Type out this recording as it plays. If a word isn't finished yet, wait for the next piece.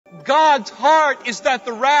God's heart is that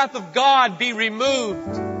the wrath of God be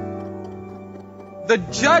removed. The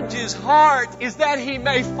judge's heart is that he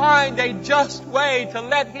may find a just way to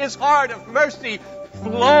let his heart of mercy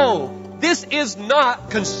flow. This is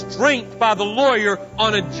not constraint by the lawyer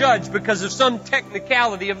on a judge because of some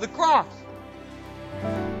technicality of the cross.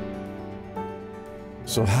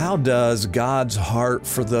 So how does God's heart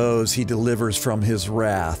for those He delivers from His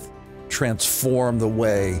wrath transform the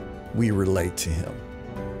way we relate to Him?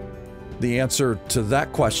 The answer to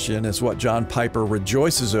that question is what John Piper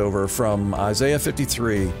rejoices over from Isaiah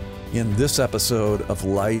 53 in this episode of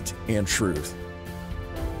Light and Truth.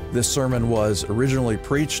 This sermon was originally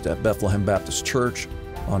preached at Bethlehem Baptist Church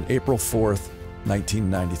on April 4th,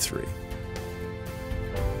 1993.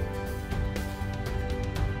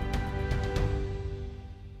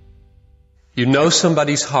 You know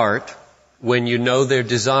somebody's heart when you know their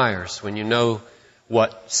desires, when you know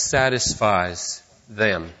what satisfies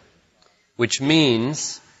them. Which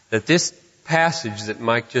means that this passage that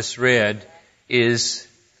Mike just read is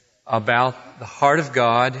about the heart of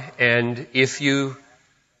God, and if you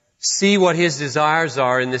see what His desires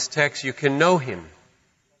are in this text, you can know Him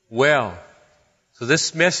well. So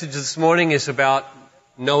this message this morning is about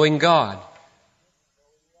knowing God.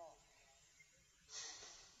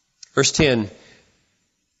 Verse 10,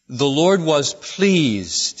 the Lord was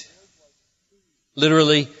pleased.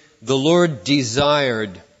 Literally, the Lord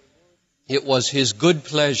desired. It was His good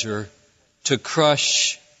pleasure to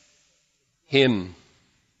crush him,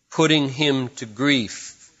 putting him to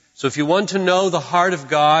grief. So if you want to know the heart of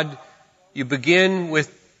God, you begin with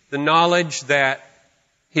the knowledge that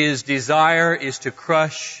His desire is to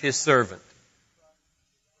crush His servant.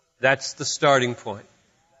 That's the starting point.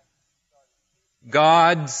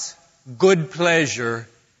 God's good pleasure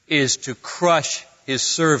is to crush His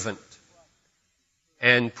servant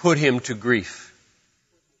and put him to grief.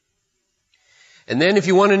 And then if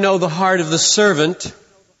you want to know the heart of the servant,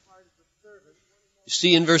 you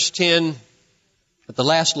see in verse 10, at the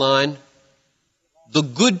last line, the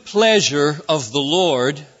good pleasure of the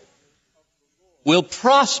Lord will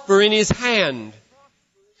prosper in His hand.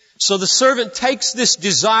 So the servant takes this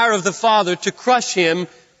desire of the Father to crush him,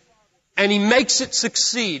 and he makes it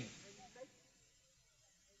succeed.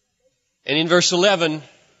 And in verse 11,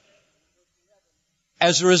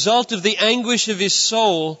 as a result of the anguish of his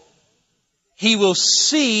soul, he will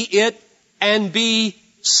see it and be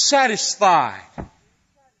satisfied.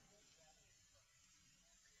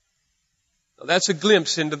 Now, that's a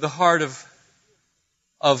glimpse into the heart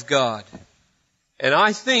of God. And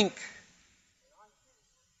I think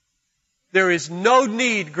there is no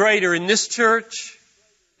need greater in this church,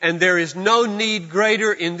 and there is no need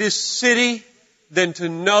greater in this city than to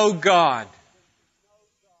know God.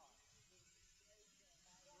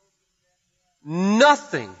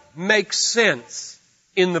 Nothing makes sense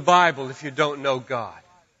in the Bible if you don't know God.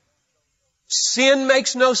 Sin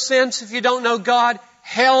makes no sense if you don't know God.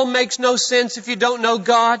 Hell makes no sense if you don't know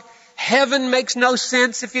God. Heaven makes no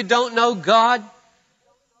sense if you don't know God.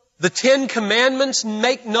 The Ten Commandments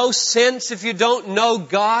make no sense if you don't know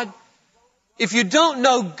God. If you don't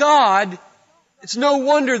know God, it's no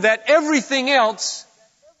wonder that everything else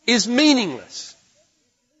is meaningless.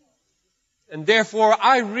 And therefore,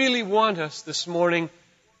 I really want us this morning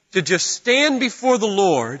to just stand before the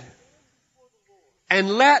Lord and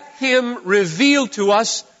let Him reveal to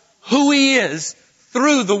us who He is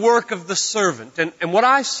through the work of the servant. And what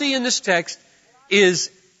I see in this text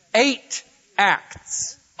is 8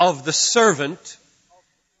 acts of the servant,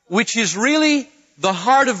 which is really the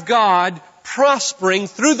heart of God prospering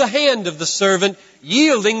through the hand of the servant,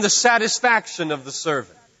 yielding the satisfaction of the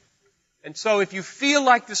servant. And so if you feel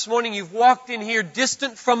like this morning you've walked in here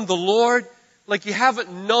distant from the Lord, like you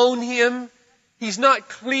haven't known Him, He's not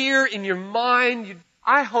clear in your mind,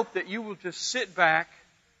 I hope that you will just sit back,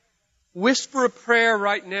 whisper a prayer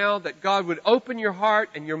right now that God would open your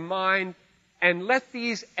heart and your mind and let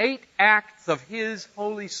these 8 acts of His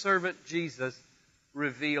holy servant Jesus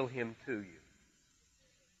reveal Him to you.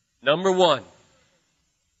 Number 1,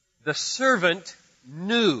 the servant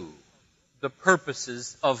knew the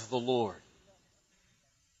purposes of the Lord.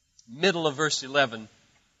 Middle of verse 11.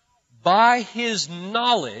 By His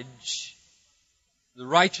knowledge, the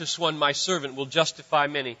righteous one, my servant, will justify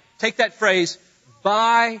many. Take that phrase,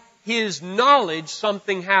 by His knowledge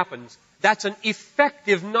something happens. That's an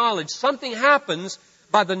effective knowledge. Something happens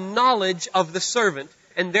by the knowledge of the servant.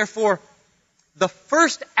 And therefore, the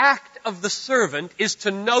first act of the servant is to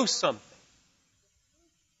know something.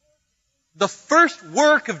 The first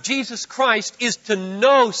work of Jesus Christ is to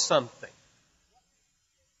know something.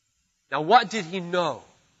 Now, what did He know?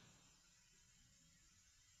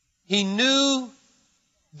 He knew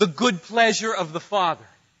the good pleasure of the Father.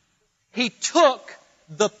 He took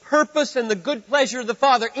the purpose and the good pleasure of the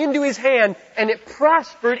Father into His hand, and it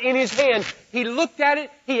prospered in His hand. He looked at it,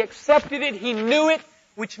 He accepted it, He knew it,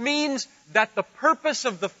 which means that the purpose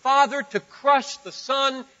of the Father to crush the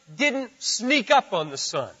Son didn't sneak up on the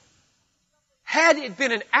Son. Had it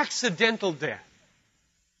been an accidental death,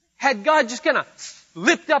 had God just kind of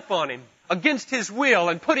slipped up on Him against His will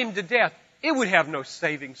and put Him to death, it would have no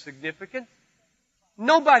saving significance.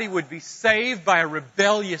 Nobody would be saved by a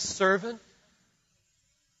rebellious servant.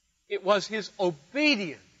 It was His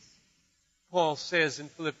obedience, Paul says in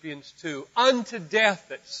Philippians 2, unto death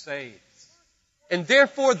that saves. And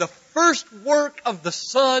therefore the first work of the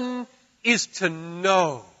Son is to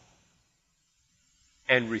know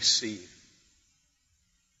and receive.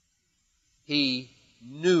 He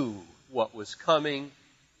knew what was coming.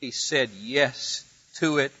 He said yes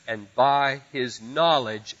to it, and by His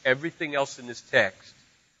knowledge, everything else in this text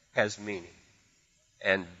has meaning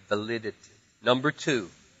and validity. Number 2,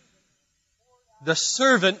 the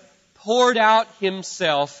servant poured out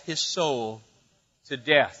himself, his soul, to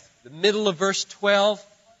death. The middle of verse 12,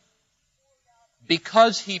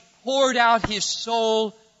 because he poured out his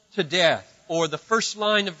soul to death. Or the first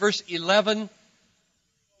line of verse 11,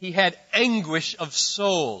 he had anguish of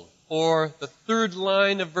soul. Or the third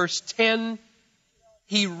line of verse 10,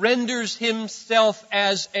 he renders himself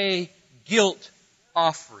as a guilt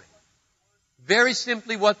offering. Very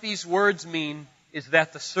simply, what these words mean is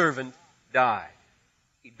that the servant died.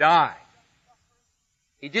 He died.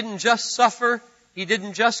 He didn't just suffer. He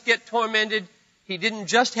didn't just get tormented. He didn't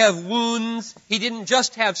just have wounds. He didn't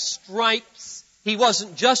just have stripes. He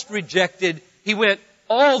wasn't just rejected. He went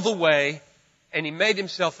all the way, and He made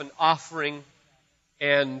Himself an offering,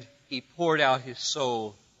 and He poured out His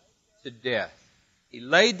soul to death. He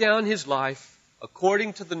laid down His life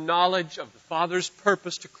according to the knowledge of the Father's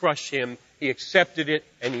purpose to crush Him. He accepted it,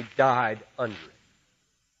 and He died under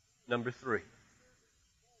it. Number 3.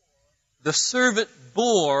 The servant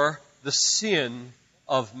bore the sin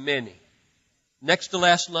of many. Next to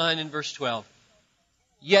last line in verse 12.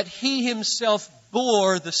 Yet He Himself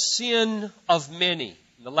bore the sin of many.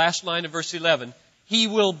 In the last line of verse 11. He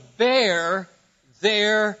will bear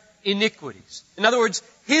their iniquities. In other words,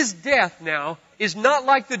 His death now is not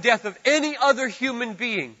like the death of any other human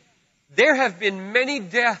being. There have been many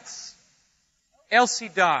deaths. Elsie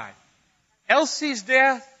died. Elsie's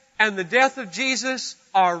death and the death of Jesus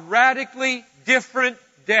are radically different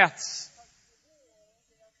deaths.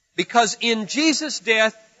 Because in Jesus'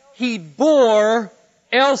 death, He bore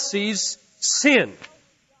Elsie's sin.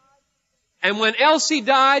 And when Elsie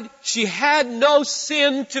died, she had no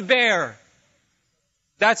sin to bear.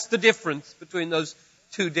 That's the difference between those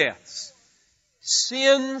two deaths.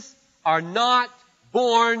 Sins are not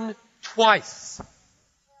born twice.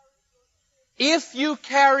 If you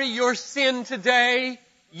carry your sin today,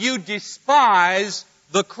 you despise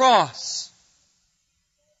the cross.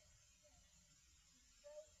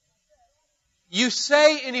 You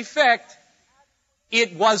say, in effect,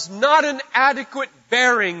 it was not an adequate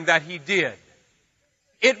bearing that He did.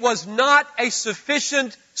 It was not a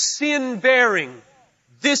sufficient sin bearing.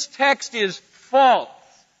 This text is false.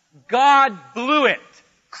 God blew it.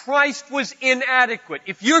 Christ was inadequate.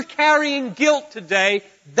 If you're carrying guilt today,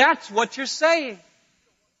 that's what you're saying.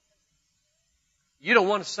 You don't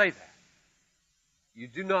want to say that. You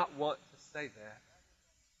do not want to say that.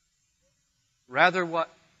 Rather, what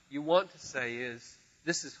you want to say is,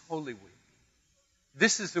 this is Holy Week.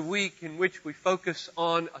 This is the week in which we focus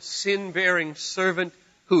on a sin-bearing servant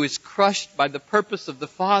who is crushed by the purpose of the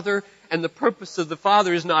Father. And the purpose of the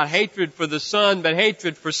Father is not hatred for the Son, but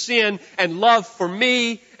hatred for sin and love for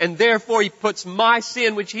me. And therefore He puts my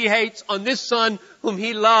sin, which He hates, on this Son whom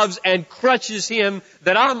He loves and crushes Him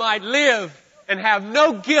that I might live and have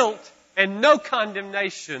no guilt and no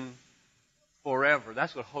condemnation forever.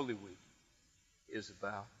 That's what Holy Week is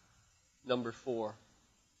about. Number 4,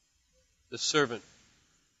 the servant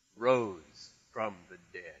rose from the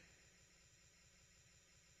dead.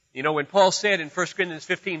 You know, when Paul said in 1 Corinthians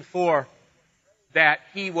 15:4 that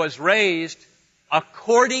he was raised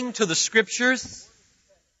according to the Scriptures,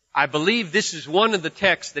 I believe this is one of the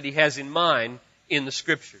texts that he has in mind in the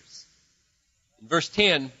Scriptures. In verse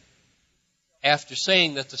 10, after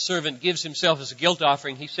saying that the servant gives himself as a guilt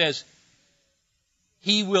offering, he says,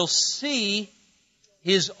 He will see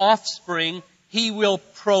His offspring. He will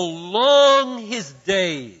prolong His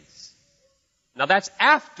days. Now that's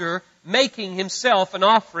after making Himself an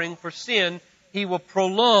offering for sin. He will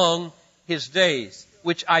prolong His days,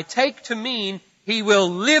 which I take to mean He will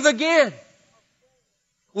live again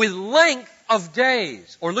with length of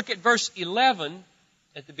days. Or look at verse 11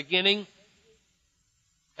 at the beginning.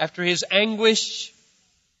 After his anguish,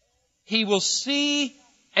 he will see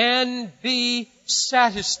and be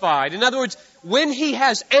satisfied. In other words, when he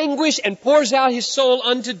has anguish and pours out his soul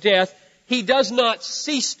unto death, he does not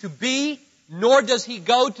cease to be, nor does he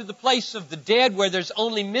go to the place of the dead where there's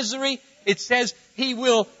only misery. It says he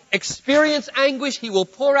will experience anguish, he will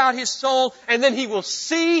pour out his soul, and then he will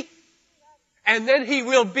see, and then he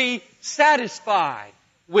will be satisfied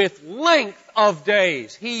with length of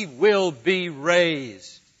days. He will be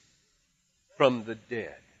raised from the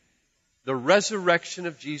dead. The resurrection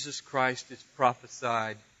of Jesus Christ is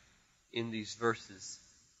prophesied in these verses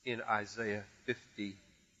in Isaiah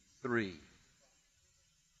 53.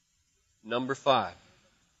 Number 5.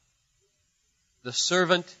 The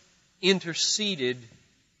servant interceded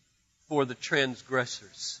for the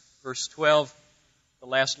transgressors. Verse 12, the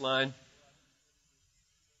last line.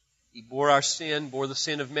 He bore our sin, bore the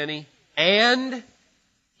sin of many, and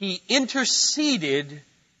he interceded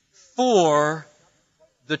for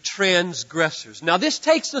the transgressors. Now this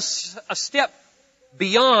takes us a step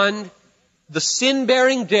beyond the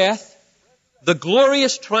sin-bearing death, the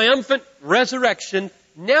glorious triumphant resurrection.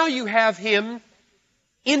 Now you have him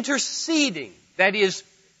interceding, that is,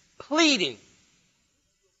 pleading.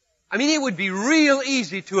 I mean, it would be real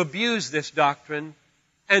easy to abuse this doctrine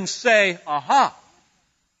and say, aha,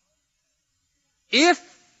 if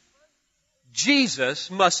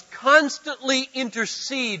Jesus must constantly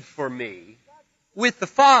intercede for me with the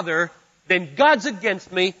Father, then God's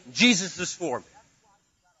against me, Jesus is for me.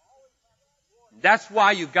 That's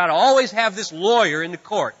why you've got to always have this lawyer in the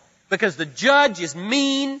court, because the judge is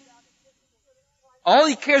mean. All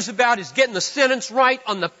he cares about is getting the sentence right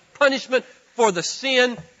on the punishment for the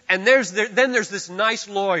sin, and then there's this nice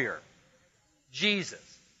lawyer,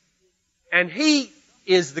 Jesus. And he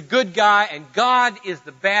is the good guy, and God is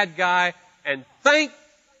the bad guy, and thank,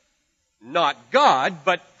 not God,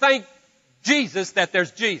 but thank Jesus that there's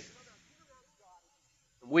Jesus.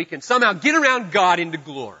 We can somehow get around God into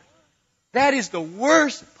glory. That is the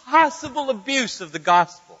worst possible abuse of the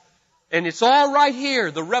gospel. And it's all right here,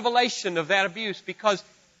 the revelation of that abuse, because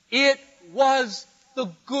it was the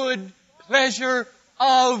good pleasure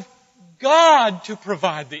of God to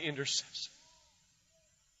provide the intercessor.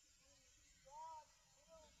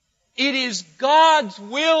 It is God's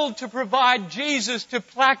will to provide Jesus to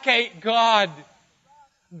placate God.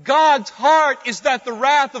 God's heart is that the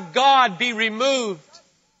wrath of God be removed.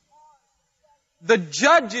 The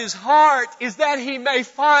judge's heart is that he may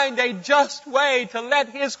find a just way to let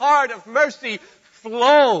his heart of mercy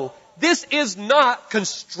flow. This is not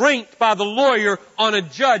constraint by the lawyer on a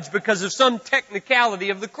judge because of some technicality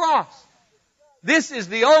of the cross. This is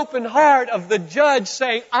the open heart of the judge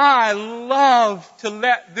saying, I love to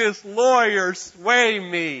let this lawyer sway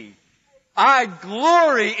me. I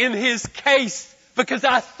glory in his case because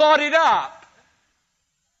I thought it up.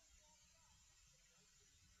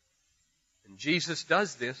 And Jesus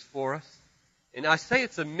does this for us. And I say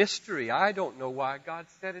it's a mystery. I don't know why God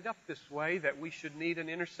set it up this way, that we should need an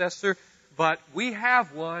intercessor, but we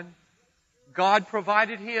have one. God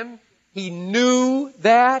provided him. He knew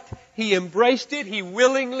that. He embraced it. He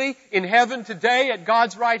willingly, in heaven today, at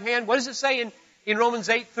God's right hand. What does it say in Romans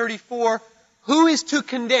 8:34? Who is to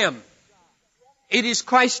condemn? It is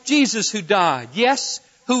Christ Jesus who died. Yes,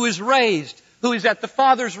 who is raised, who is at the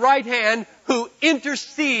Father's right hand, who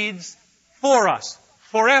intercedes for us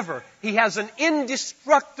forever. He has an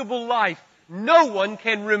indestructible life. No one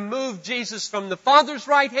can remove Jesus from the Father's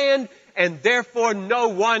right hand, and therefore no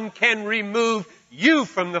one can remove you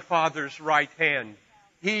from the Father's right hand.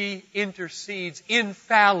 He intercedes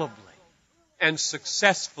infallibly and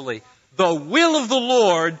successfully. The will of the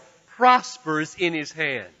Lord prospers in His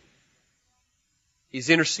hand. He's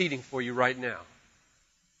interceding for you right now.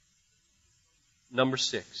 Number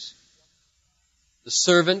 6. The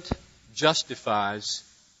servant justifies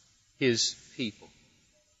his people.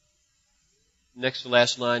 Next to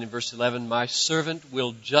last line in verse 11, my servant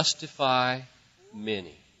will justify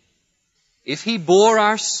many. If he bore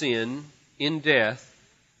our sin in death,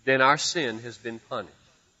 then our sin has been punished.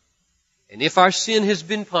 And if our sin has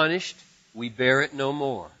been punished, we bear it no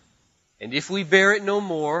more. And if we bear it no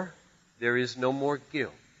more, there is no more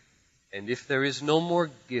guilt. And if there is no more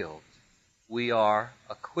guilt, we are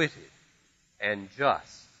acquitted and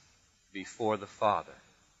just before the Father.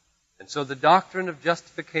 And so the doctrine of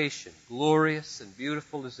justification, glorious and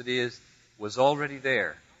beautiful as it is, was already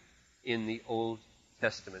there in the Old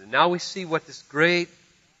Testament. And now we see what this great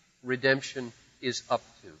redemption is up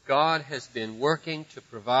to. God has been working to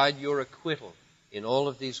provide your acquittal in all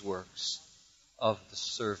of these works of the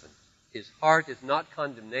servant. His heart is not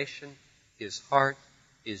condemnation. His heart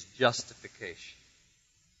is justification.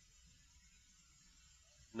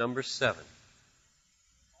 Number 7.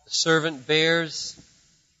 The servant bears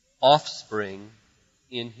offspring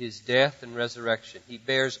in his death and resurrection. He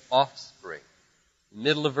bears offspring.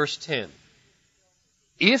 Middle of verse 10.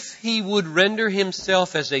 If he would render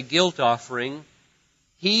himself as a guilt offering,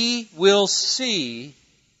 he will see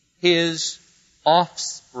his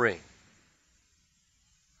offspring.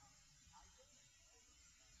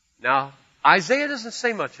 Now, Isaiah doesn't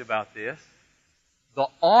say much about this. The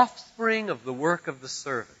offspring of the work of the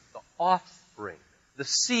servant. The offspring. The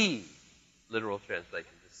seed. Literal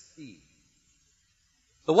translation. The seed.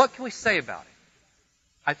 So what can we say about it?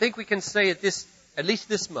 I think we can say at least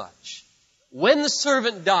this much. When the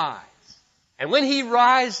servant dies, and when he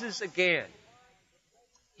rises again,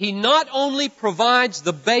 he not only provides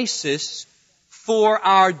the basis for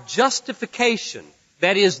our justification,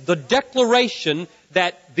 that is, the declaration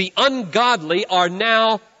that the ungodly are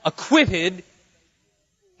now acquitted,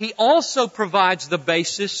 he also provides the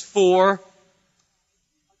basis for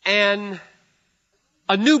a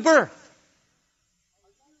new birth,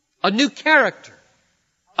 a new character,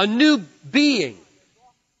 a new being,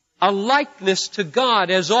 a likeness to God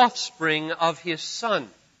as offspring of His Son.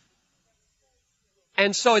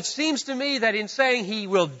 And so it seems to me that in saying He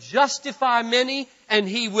will justify many and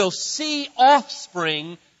He will see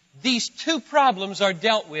offspring, these two problems are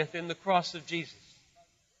dealt with in the cross of Jesus.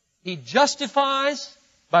 He justifies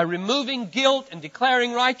by removing guilt and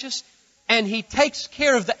declaring righteous, and He takes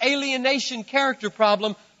care of the alienation character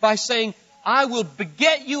problem by saying, I will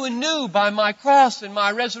beget you anew by my cross and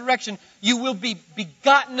my resurrection. You will be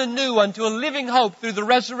begotten anew unto a living hope through the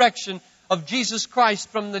resurrection of Jesus Christ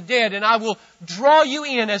from the dead. And I will draw you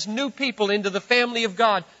in as new people into the family of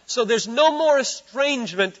God. So there's no more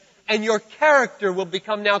estrangement, and your character will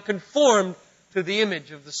become now conformed to the image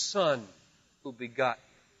of the Son who begot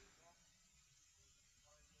you.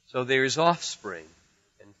 So there is offspring.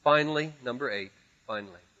 And finally, number 8,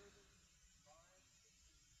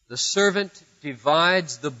 the servant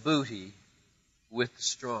divides the booty with the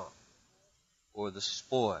strong, or the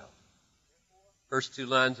spoil. First 2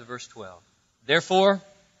 lines of verse 12. Therefore,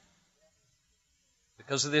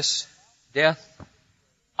 because of this death,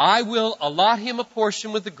 I will allot him a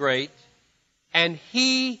portion with the great, and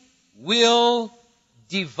he will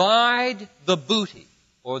divide the booty,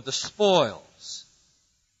 or the spoils,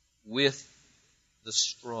 with the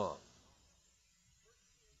strong.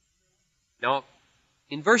 Now,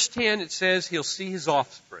 in verse 10 it says he'll see his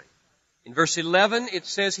offspring. In verse 11 it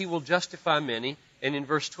says he will justify many. And in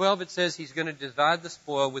verse 12 it says he's going to divide the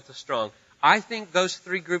spoil with the strong. I think those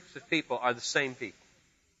three groups of people are the same people.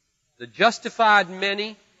 The justified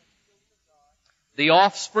many, the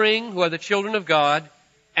offspring who are the children of God,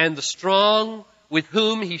 and the strong with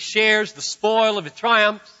whom he shares the spoil of his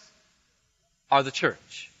triumphs are the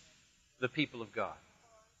church, the people of God.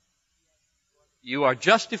 You are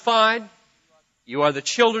justified. You are the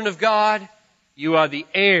children of God. You are the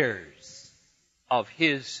heirs of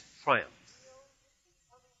His triumph.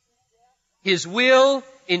 His will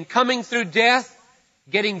in coming through death,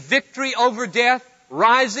 getting victory over death,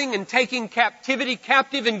 rising and taking captivity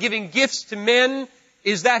captive and giving gifts to men,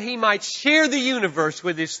 is that He might share the universe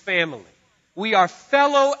with His family. We are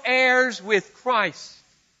fellow heirs with Christ,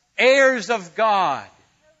 heirs of God,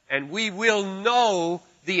 and we will know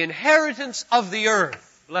the inheritance of the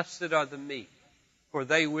earth. Blessed are the meek, for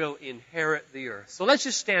they will inherit the earth. So let's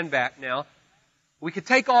just stand back now. We could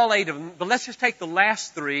take all 8 of them, but let's just take the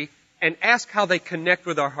last 3 and ask how they connect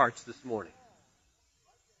with our hearts this morning.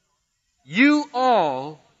 You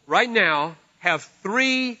all, right now, have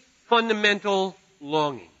 3 fundamental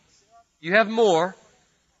longings. You have more,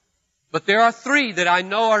 but there are 3 that I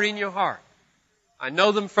know are in your heart. I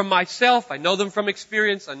know them from myself, I know them from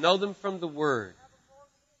experience, I know them from the Word.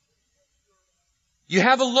 You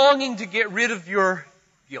have a longing to get rid of your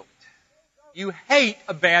guilt. You hate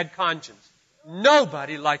a bad conscience.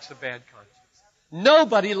 Nobody likes a bad conscience.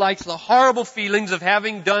 Nobody likes the horrible feelings of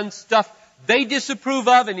having done stuff they disapprove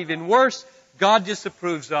of, and even worse, God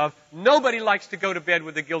disapproves of. Nobody likes to go to bed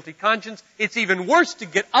with a guilty conscience. It's even worse to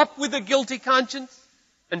get up with a guilty conscience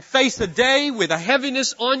and face a day with a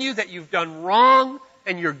heaviness on you that you've done wrong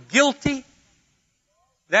and you're guilty.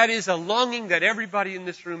 That is a longing that everybody in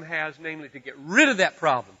this room has, namely to get rid of that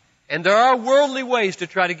problem. And there are worldly ways to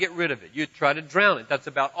try to get rid of it. You try to drown it. That's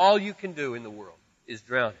about all you can do in the world, is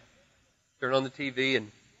drown it. Turn on the TV and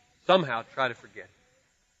somehow try to forget it.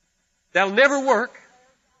 That'll never work.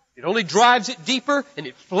 It only drives it deeper, and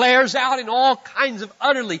it flares out in all kinds of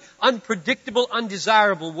utterly unpredictable,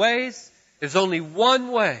 undesirable ways. There's only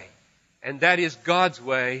one way and that is God's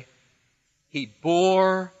way. He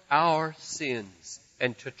bore our sins,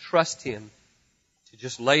 and to trust Him, to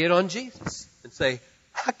just lay it on Jesus and say,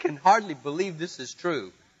 I can hardly believe this is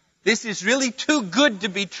true. This is really too good to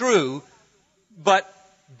be true, but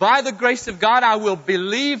by the grace of God, I will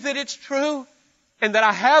believe that it's true and that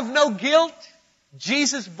I have no guilt.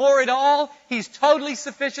 Jesus bore it all. He's totally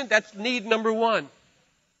sufficient. That's need number one.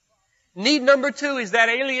 Need number two is that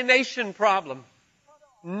alienation problem.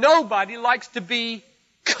 Nobody likes to be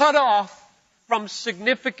cut off from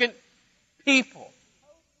significant people.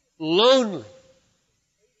 Lonely.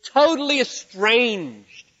 Totally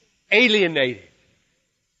estranged. Alienated.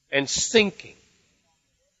 And sinking.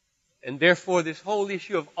 And therefore this whole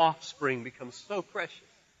issue of offspring becomes so precious.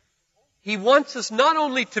 He wants us not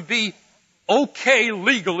only to be okay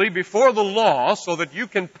legally before the law so that you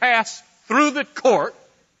can pass through the court.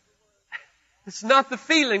 It's not the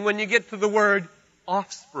feeling when you get to the word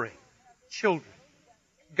offspring, children.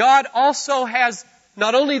 God also has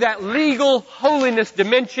not only that legal holiness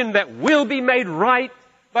dimension that will be made right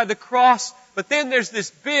by the cross, but then there's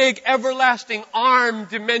this big everlasting arm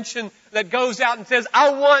dimension that goes out and says,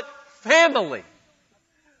 I want family.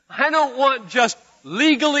 I don't want just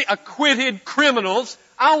legally acquitted criminals.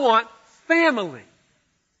 I want family.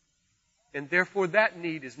 And therefore that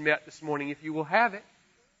need is met this morning if you will have it.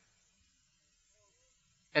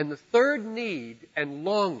 And the third need and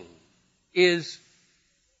longing is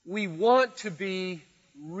we want to be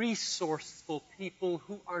resourceful people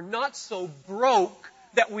who are not so broke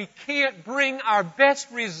that we can't bring our best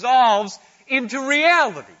resolves into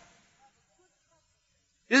reality.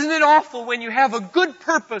 Isn't it awful when you have a good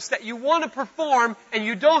purpose that you want to perform and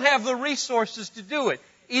you don't have the resources to do it?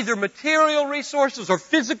 Either material resources or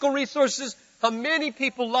physical resources. How many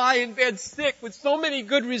people lie in bed sick with so many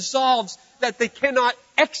good resolves that they cannot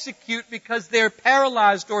execute because they're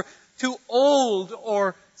paralyzed or too old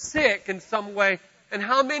or sick in some way. And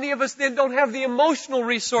how many of us then don't have the emotional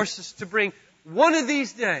resources to bring one of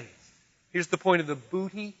these days. Here's the point of the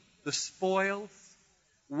booty, the spoils.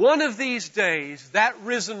 One of these days, that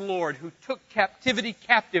risen Lord who took captivity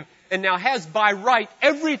captive and now has by right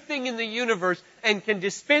everything in the universe and can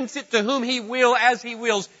dispense it to whom He will as He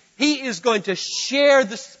wills, He is going to share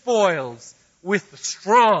the spoils with the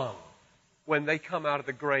strong when they come out of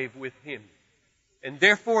the grave with Him. And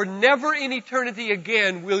therefore, never in eternity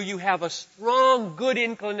again will you have a strong, good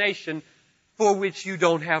inclination for which you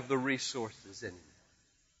don't have the resources in.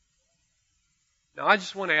 Now, I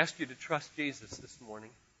just want to ask you to trust Jesus this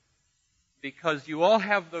morning, because you all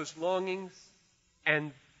have those longings,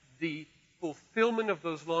 and the fulfillment of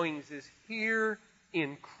those longings is here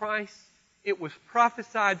in Christ. It was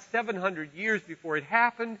prophesied 700 years before it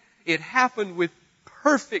happened. It happened with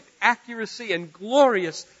perfect accuracy and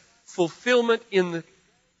glorious fulfillment in the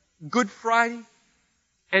Good Friday.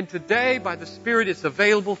 And today, by the Spirit, it's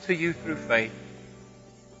available to you through faith.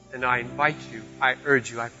 And I invite you, I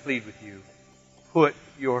urge you, I plead with you, put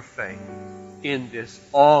your faith in this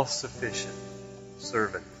all-sufficient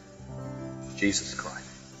servant, Jesus Christ.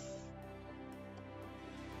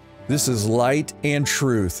 This is Light and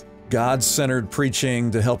Truth, God-centered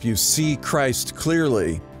preaching to help you see Christ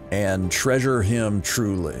clearly and treasure Him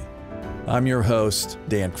truly. I'm your host,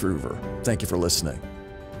 Dan Kruver. Thank you for listening.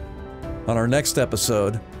 On our next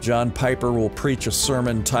episode, John Piper will preach a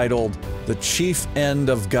sermon titled The Chief End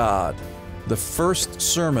of God, the first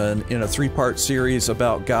sermon in a 3-part series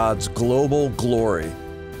about God's global glory.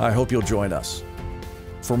 I hope you'll join us.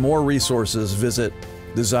 For more resources, visit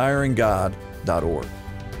desiringgod.org.